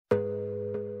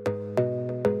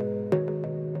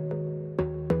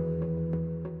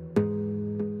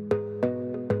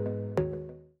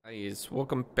guys,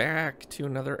 welcome back to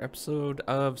another episode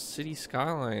of City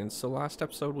Skylines. So last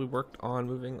episode we worked on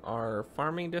moving our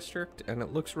farming district and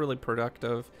it looks really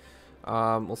productive.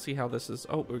 We'll see how this is.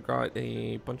 Oh, we got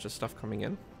a bunch of stuff coming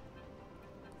in.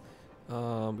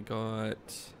 We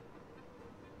got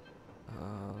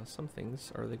some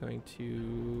things. Are they going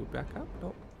to back up?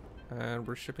 Nope. And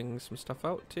we're shipping some stuff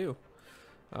out too.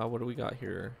 What do we got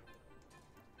here?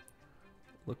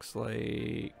 Looks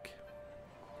like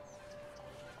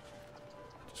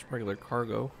just regular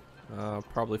cargo,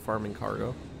 probably farming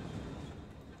cargo,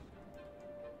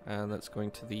 and that's going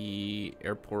to the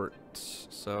airport.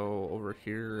 So over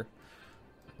here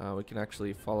we can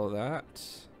actually follow that.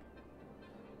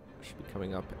 Should be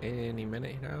coming up any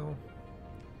minute now.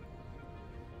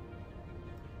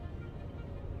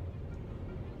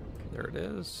 There it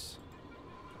is.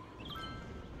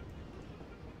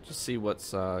 Just see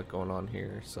what's going on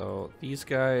here. So these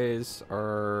guys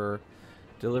are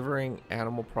delivering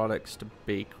animal products to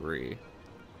bakery,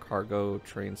 cargo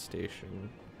train station.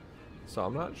 So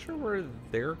I'm not sure where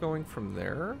they're going from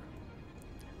there.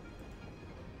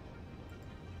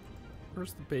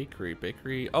 Where's the bakery?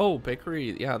 Bakery. Oh,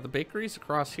 bakery. Yeah, the bakery's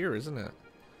across here, isn't it?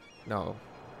 No,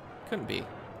 couldn't be.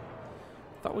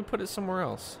 Thought we put it somewhere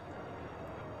else.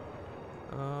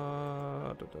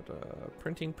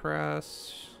 Printing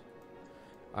press.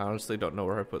 I honestly don't know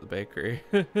where I put the bakery.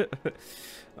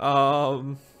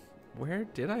 Where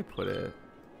did I put it?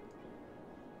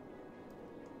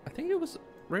 I think it was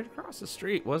right across the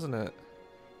street, wasn't it?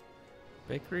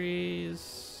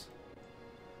 Bakeries.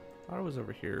 I thought it was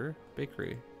over here.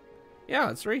 Bakery.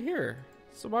 Yeah, it's right here.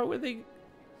 So why would they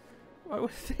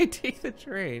take the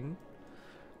train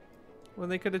when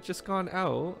they could have just gone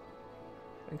out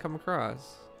and come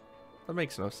across? That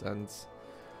makes no sense.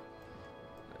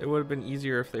 It would have been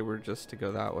easier if they were just to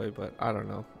go that way, but I don't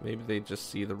know. Maybe they just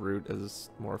see the route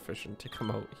as more efficient to come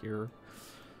out here.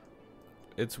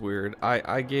 It's weird.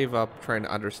 I gave up trying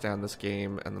to understand this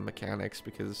game and the mechanics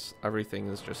because everything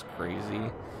is just crazy.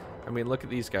 I mean, look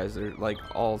at these guys. They're like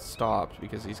all stopped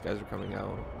because these guys are coming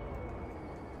out.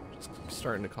 Just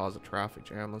starting to cause a traffic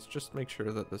jam. Let's just make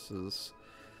sure that this is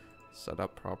set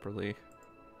up properly.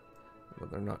 But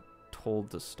they're not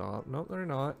told to stop. No, they're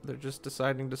not. They're just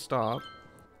deciding to stop.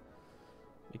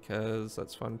 Because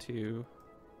that's fun too.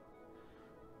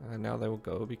 And now they will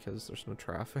go because there's no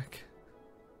traffic.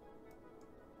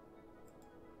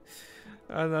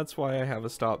 And that's why I have a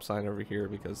stop sign over here,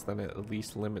 because then it at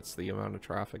least limits the amount of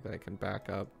traffic that I can back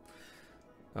up.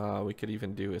 We could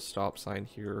even do a stop sign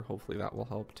here. Hopefully that will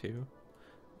help too.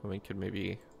 And we could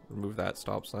maybe remove that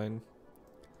stop sign.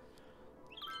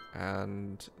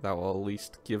 And that will at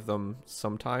least give them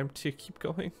some time to keep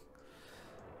going.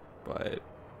 But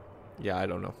yeah, I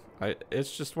don't know.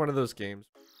 It's just one of those games.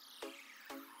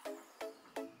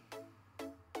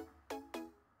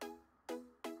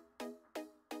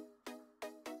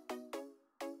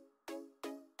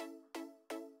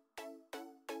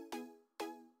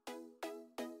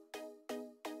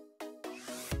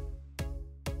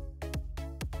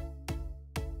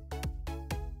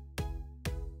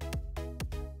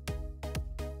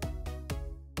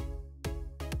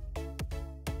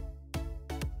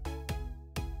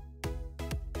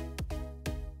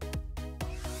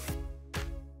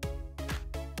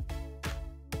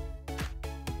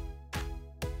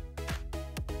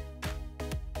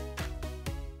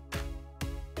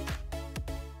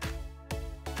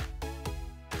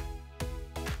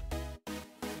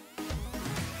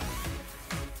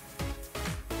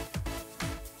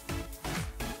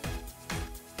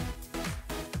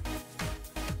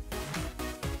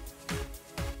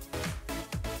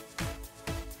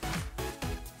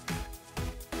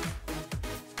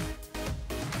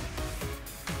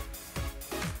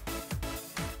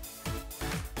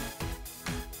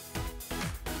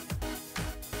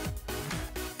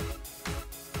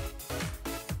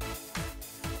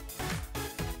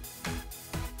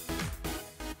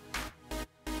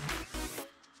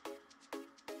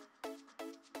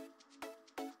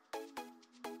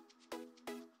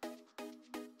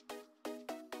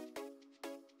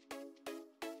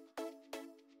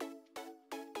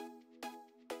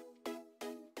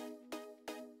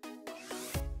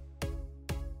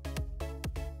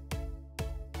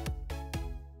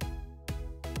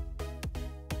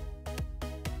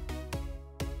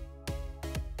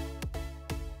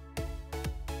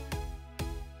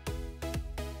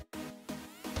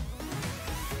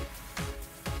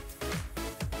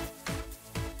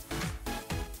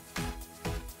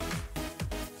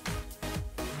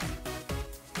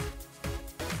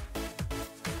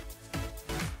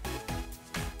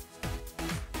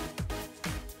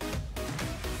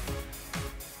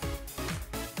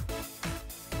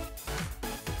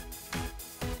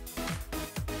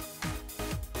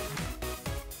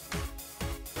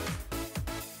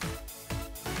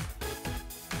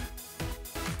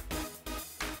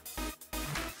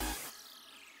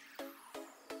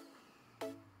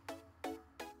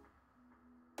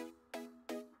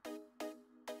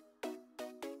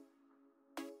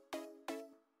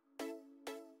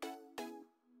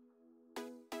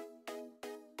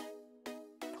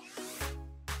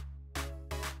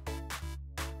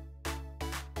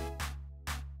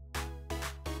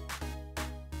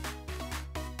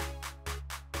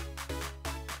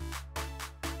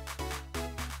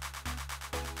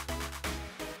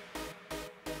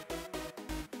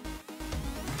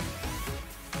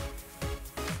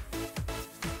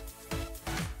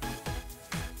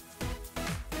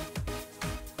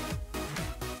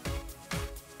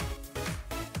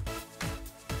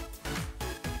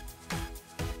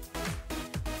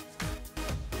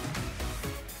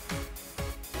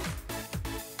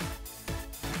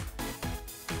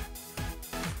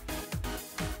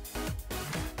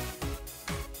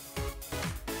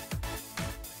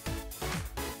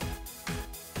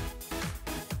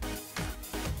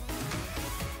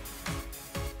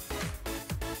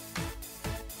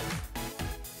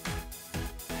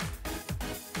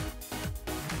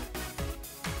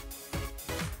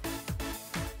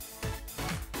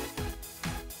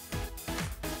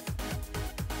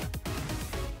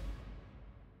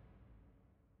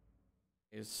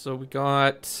 So we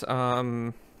got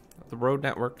the road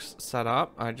networks set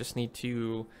up. I just need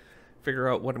to figure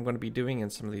out what I'm going to be doing in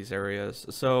some of these areas.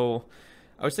 So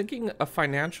I was thinking a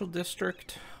financial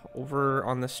district over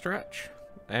on this stretch,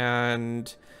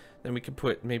 and then we could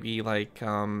put maybe like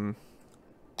I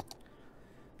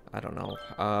don't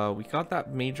know. We got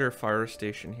that major fire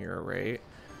station here, right?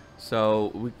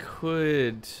 So we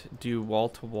could do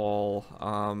wall-to-wall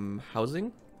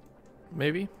housing,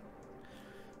 maybe.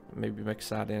 Maybe mix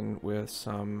that in with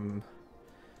some,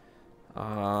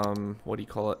 what do you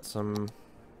call it? Some,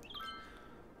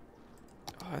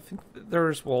 I think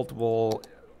there's wall-to-wall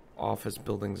office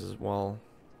buildings as well.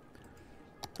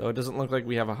 Though it doesn't look like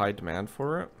we have a high demand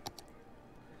for it.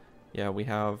 Yeah, we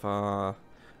have, oh,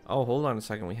 hold on a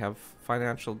second. We have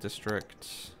financial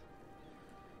district,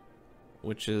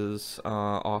 which is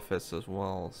office as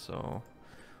well. So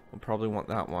we'll probably want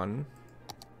that one.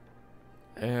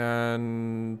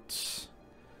 And let's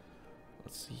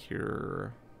see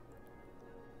here.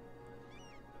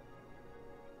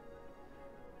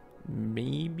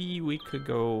 Maybe we could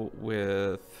go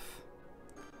with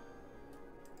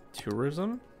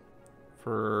tourism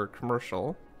for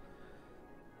commercial.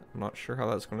 I'm not sure how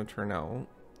that's going to turn out.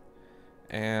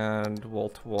 And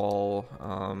wall-to-wall,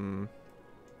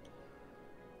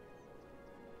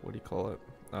 what do you call it?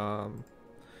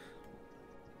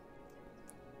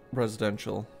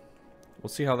 Residential. We'll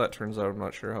see how that turns out. I'm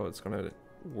not sure how it's going to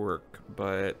work,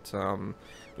 but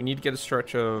we need to get a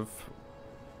stretch of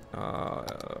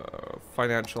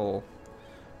financial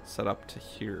set up to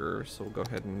here. So we'll go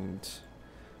ahead and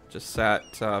just set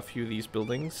a few of these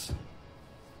buildings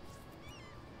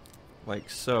like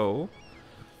so,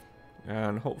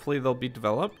 and hopefully they'll be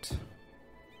developed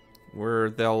where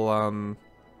they'll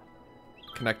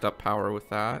connect up power with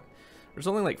that. There's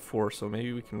only like 4, so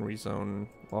maybe we can rezone.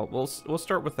 Well, we'll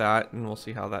start with that, and we'll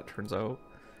see how that turns out.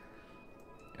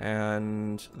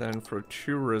 And then for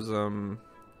tourism,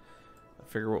 I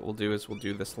figure what we'll do is we'll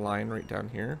do this line right down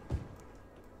here.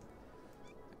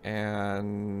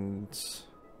 And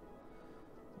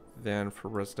then for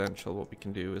residential, what we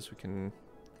can do is we can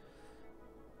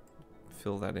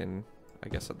fill that in, I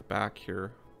guess, at the back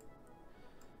here.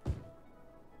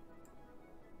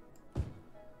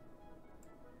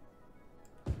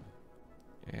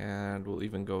 And we'll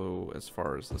even go as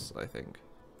far as this, I think.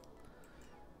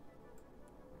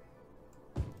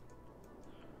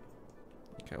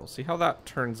 Okay, we'll see how that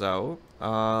turns out.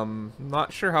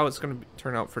 Not sure how it's going to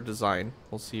turn out for design.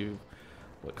 We'll see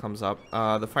what comes up.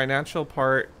 The financial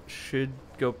part should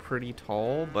go pretty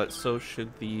tall, but so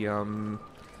should the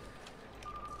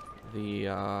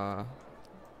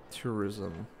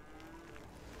tourism.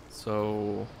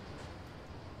 So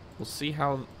we'll see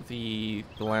how the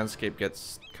landscape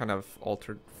gets kind of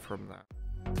altered from that.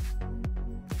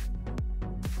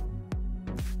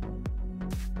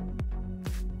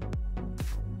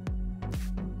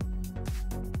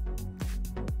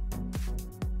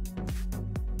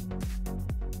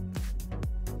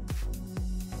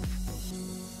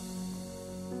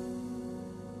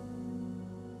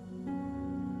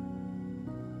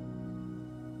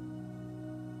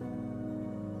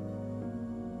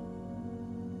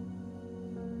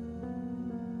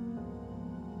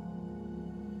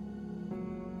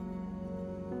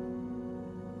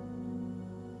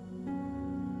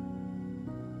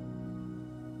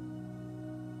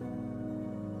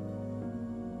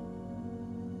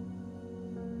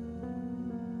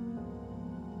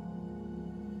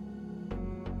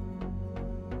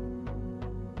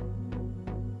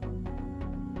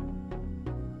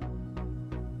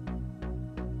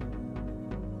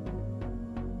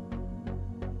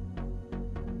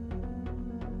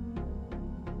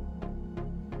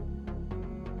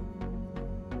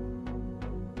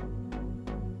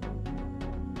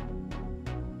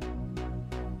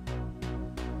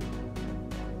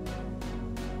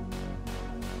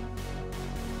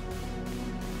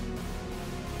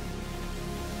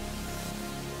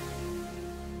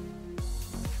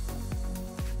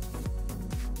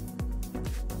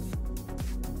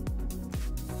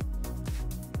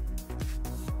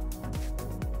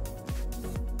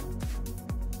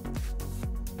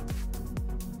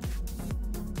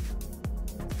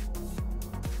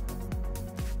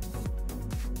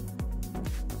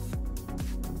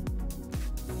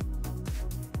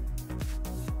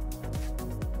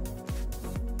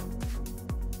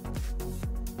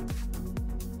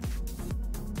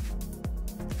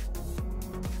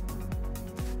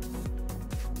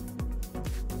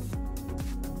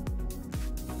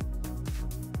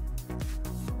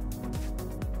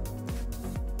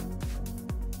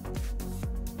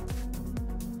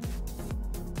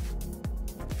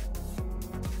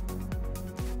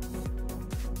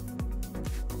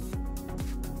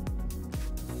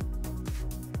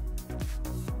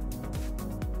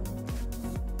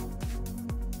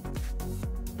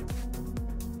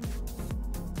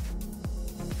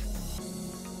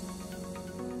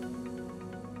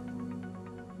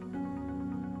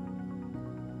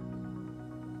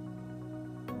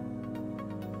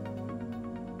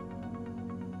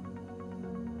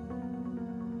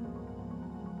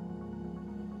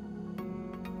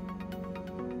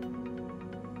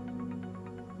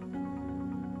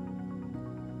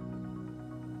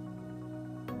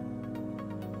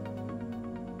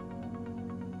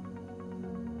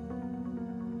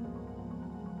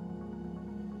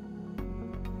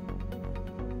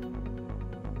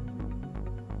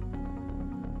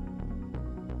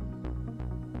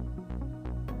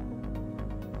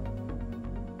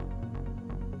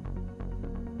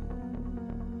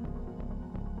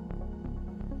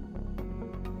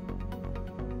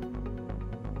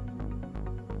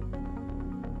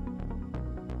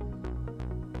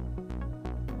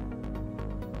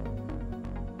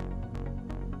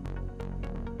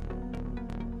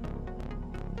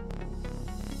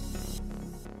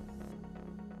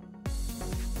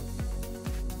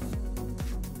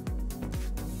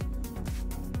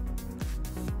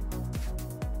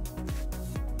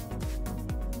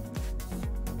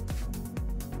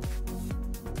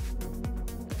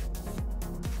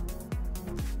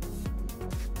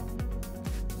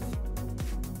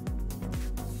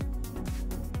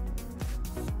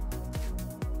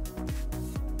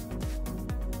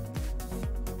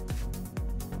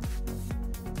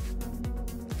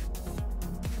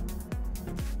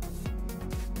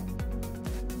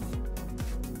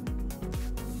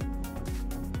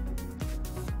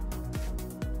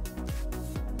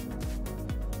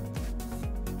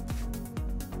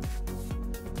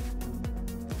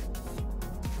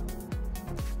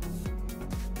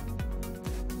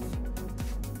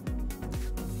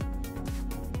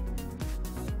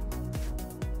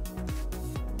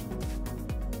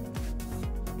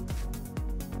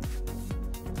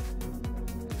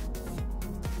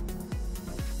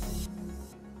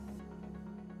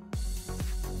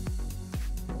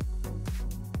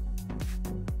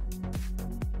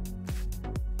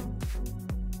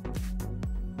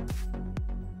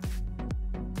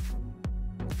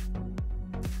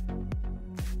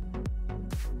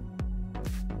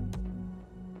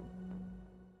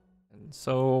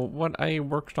 So what I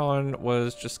worked on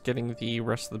was just getting the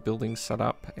rest of the buildings set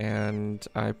up, and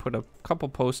I put a couple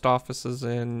post offices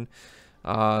in,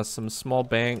 some small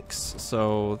banks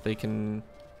so they can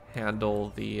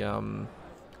handle the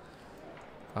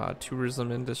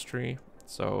tourism industry.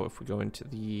 So if we go into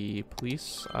the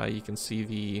police, you can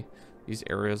see these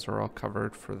areas are all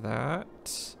covered for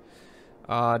that.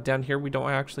 Down here we don't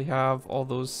actually have all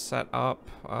those set up.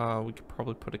 We could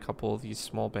probably put a couple of these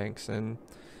small banks in.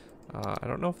 I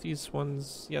don't know if these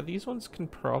ones, yeah, these ones can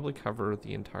probably cover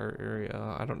the entire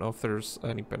area. I don't know if there's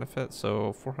any benefit.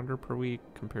 So 400 per week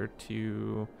compared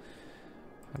to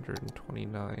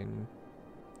 129.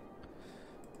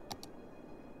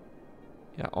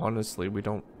 Yeah, honestly, we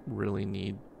don't really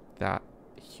need that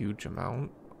huge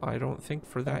amount, I don't think,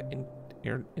 for that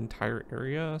entire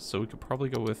area. So we could probably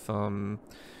go with, so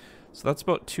that's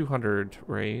about 200,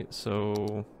 right?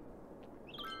 So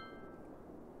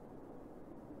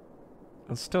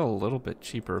it's still a little bit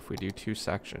cheaper if we do 2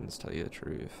 sections, tell you the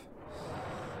truth.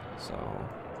 So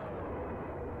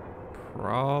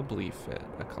probably fit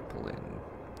a couple in.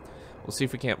 We'll see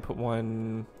if we can't put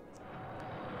one.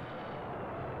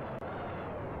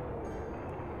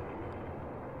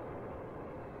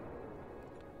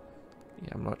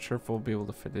 Yeah, I'm not sure if we'll be able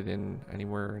to fit it in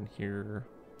anywhere in here.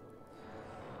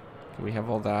 Okay, we have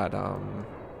all that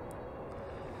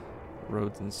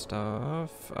roads and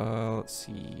stuff. Let's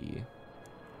see.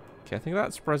 Okay, I think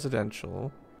that's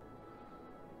residential.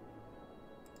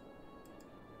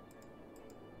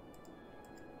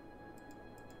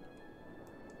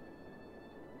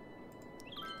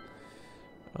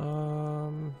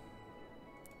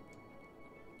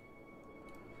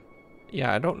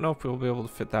 Yeah, I don't know if we'll be able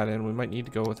to fit that in. We might need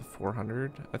to go with a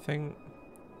 400, I think.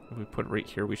 If we put it right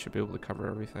here, we should be able to cover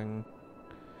everything.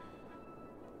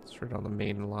 It's right on the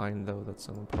main line, though. That's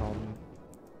the only problem.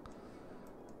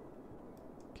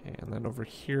 Okay, and then over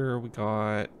here we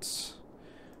got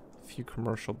a few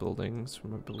commercial buildings.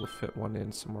 We might be able to fit one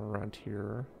in somewhere around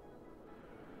here.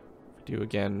 If we do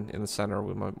again in the center,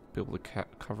 we might be able to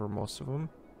cover most of them.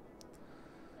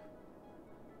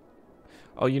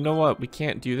 Oh, you know what? We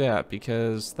can't do that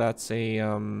because that's a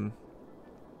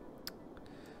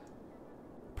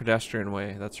pedestrian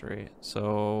way. That's right.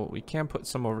 So we can put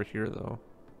some over here, though.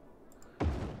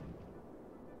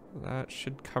 That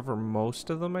should cover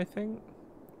most of them, I think.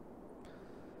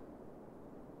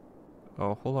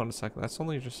 Oh, hold on a second. That's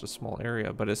only just a small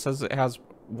area, but it says it has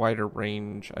wider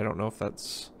range. I don't know if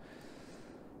that's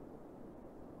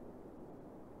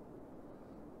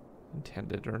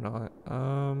intended or not.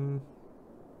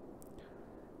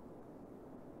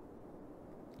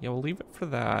 Yeah, we'll leave it for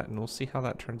that, and we'll see how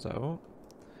that turns out,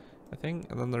 I think.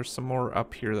 And then there's some more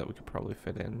up here that we could probably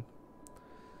fit in.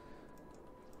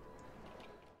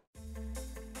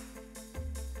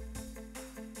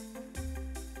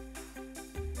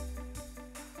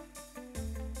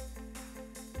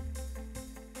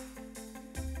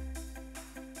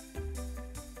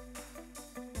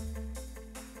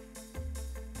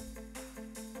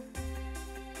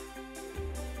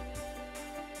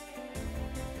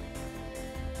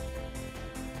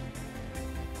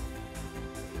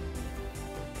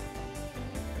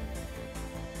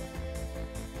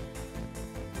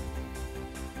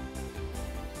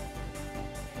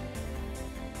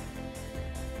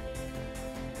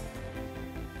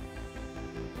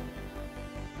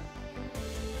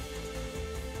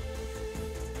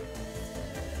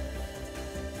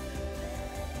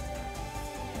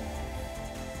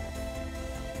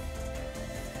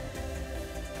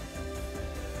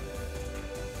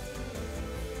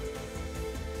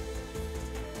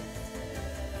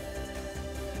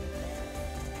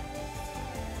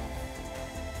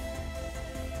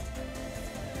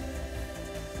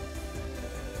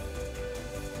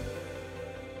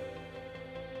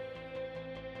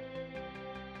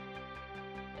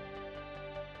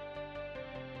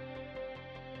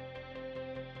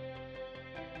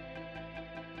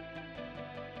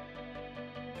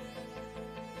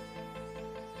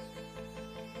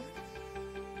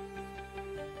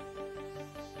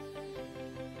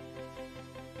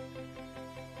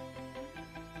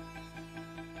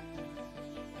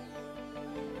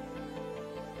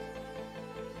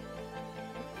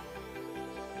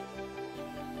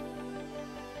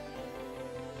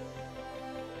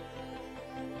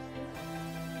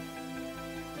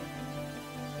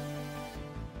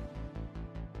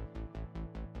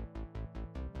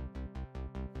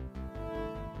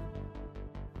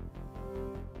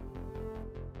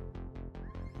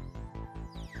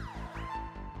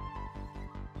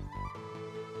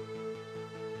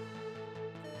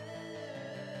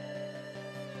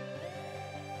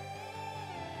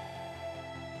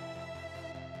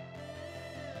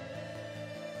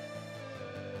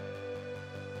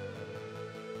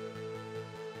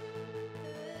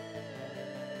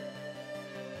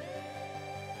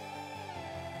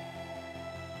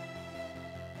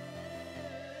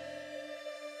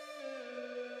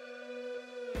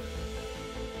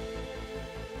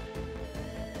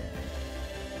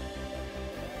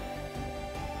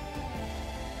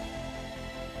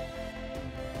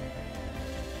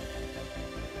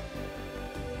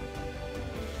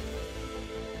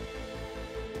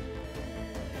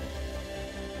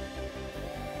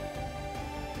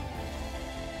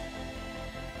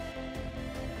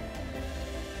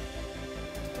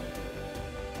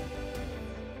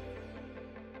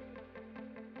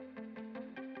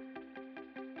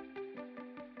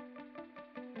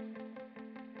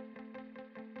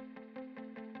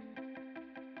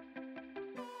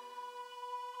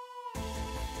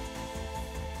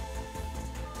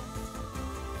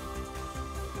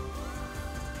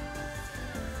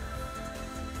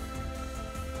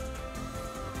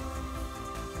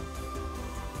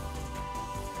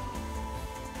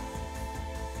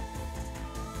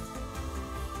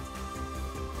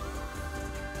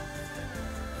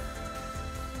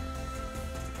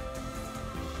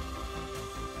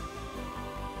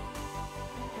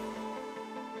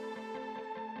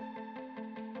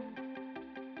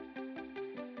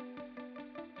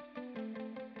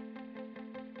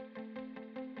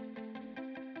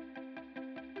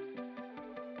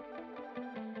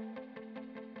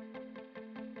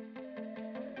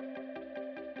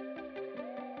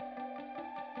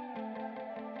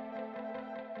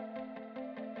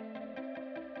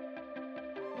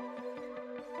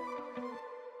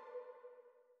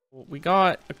 we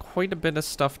got quite a bit of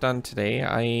stuff done today.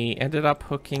 I ended up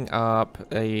hooking up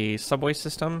a subway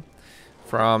system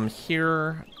from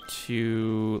here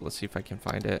to, let's see if I can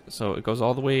find it. So it goes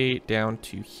all the way down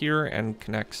to here and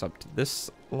connects up to this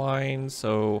line.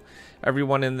 So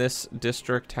everyone in this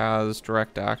district has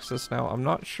direct access now. I'm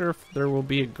not sure if there will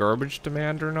be a garbage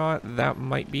demand or not. That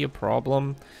might be a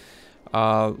problem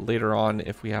later on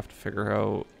if we have to figure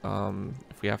out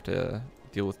if we have to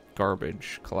deal with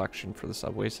garbage collection for the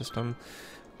subway system.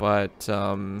 But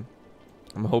I'm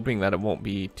hoping that it won't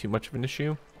be too much of an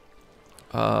issue.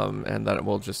 And that it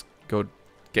will just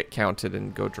get counted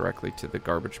and go directly to the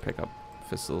garbage pickup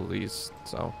facilities.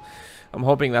 So I'm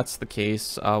hoping that's the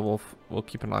case. We'll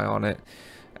keep an eye on it.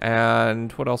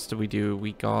 And what else did we do?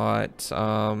 We got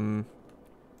a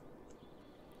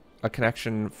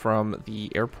connection from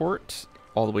the airport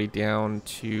all the way down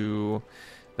to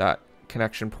that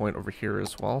connection point over here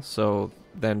as well. So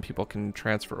then people can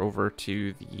transfer over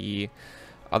to the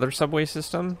other subway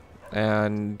system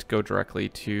and go directly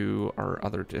to our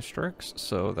other districts.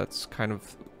 So that's kind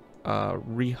of a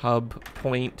rehub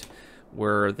point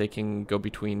where they can go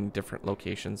between different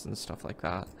locations and stuff like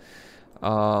that.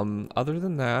 Other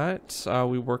than that,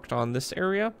 we worked on this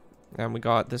area and we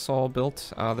got this all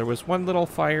built. There was one little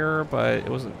fire, but it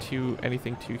wasn't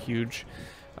anything too huge.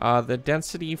 The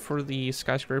density for the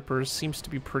skyscrapers seems to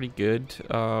be pretty good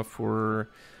for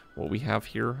what we have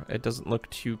here. It doesn't look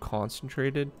too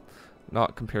concentrated.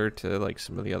 Not compared to like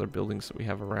some of the other buildings that we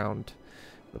have around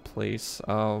the place.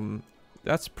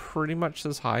 That's pretty much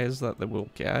as high as that we'll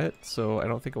get, so I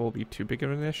don't think it will be too big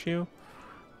of an issue.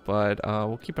 But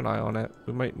we'll keep an eye on it.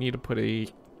 We might need to put a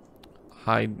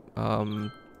high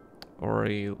or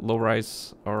a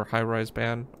low-rise or high-rise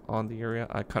ban on the area.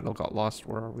 I kind of got lost.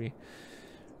 Where are we?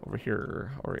 Over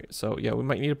here. All right. So yeah, we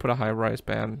might need to put a high-rise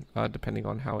ban depending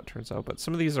on how it turns out. But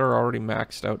some of these are already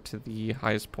maxed out to the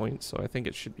highest point, so I think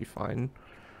it should be fine.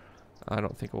 I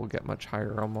don't think we'll get much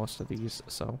higher on most of these.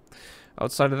 So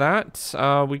outside of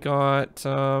that, we got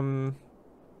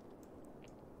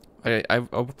I've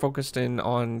focused in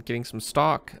on getting some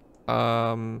stock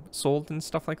sold and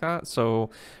stuff like that.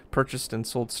 So purchased and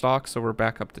sold stock, so we're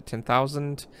back up to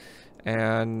 10,000.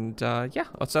 And yeah,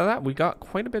 outside of that, we got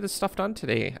quite a bit of stuff done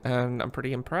today, and I'm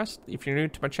pretty impressed. If you're new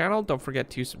to my channel, don't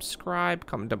forget to subscribe,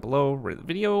 comment down below, rate the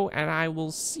video, and I will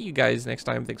see you guys next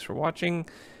time. Thanks for watching.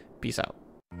 Peace out.